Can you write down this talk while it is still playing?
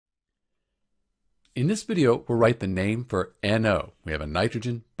In this video, we'll write the name for NO. We have a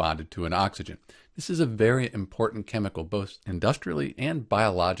nitrogen bonded to an oxygen. This is a very important chemical, both industrially and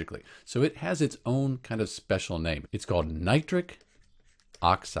biologically. So it has its own kind of special name. It's called nitric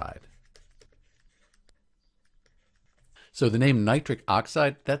oxide. So the name nitric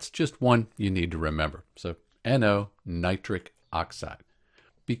oxide, that's just one you need to remember. So NO, nitric oxide.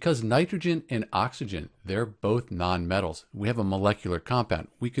 Because nitrogen and oxygen, they're both nonmetals, we have a molecular compound.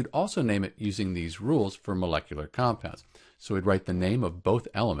 We could also name it using these rules for molecular compounds. So we'd write the name of both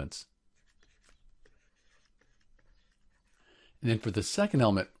elements. And then for the second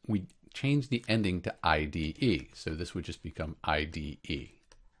element, we change the ending to IDE. So this would just become IDE.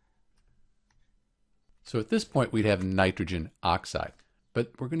 So at this point, we'd have nitrogen oxide.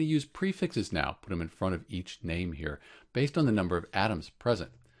 But we're going to use prefixes now, put them in front of each name here, based on the number of atoms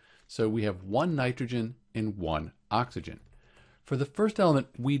present. So we have one nitrogen and one oxygen. For the first element,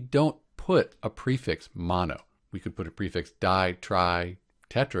 we don't put a prefix mono. We could put a prefix di, tri,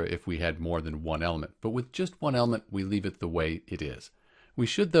 tetra if we had more than one element. But with just one element, we leave it the way it is. We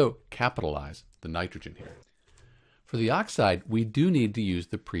should, though, capitalize the nitrogen here. For the oxide, we do need to use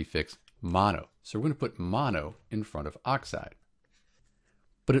the prefix mono. So we're going to put mono in front of oxide.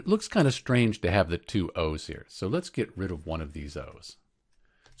 But it looks kind of strange to have the two O's here. So let's get rid of one of these O's.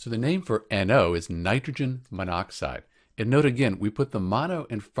 So the name for NO is nitrogen monoxide. And note again, we put the mono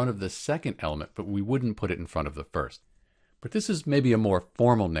in front of the second element, but we wouldn't put it in front of the first. But this is maybe a more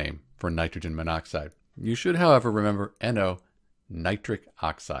formal name for nitrogen monoxide. You should, however, remember NO, nitric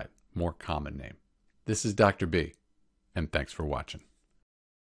oxide, more common name. This is Dr. B, and thanks for watching.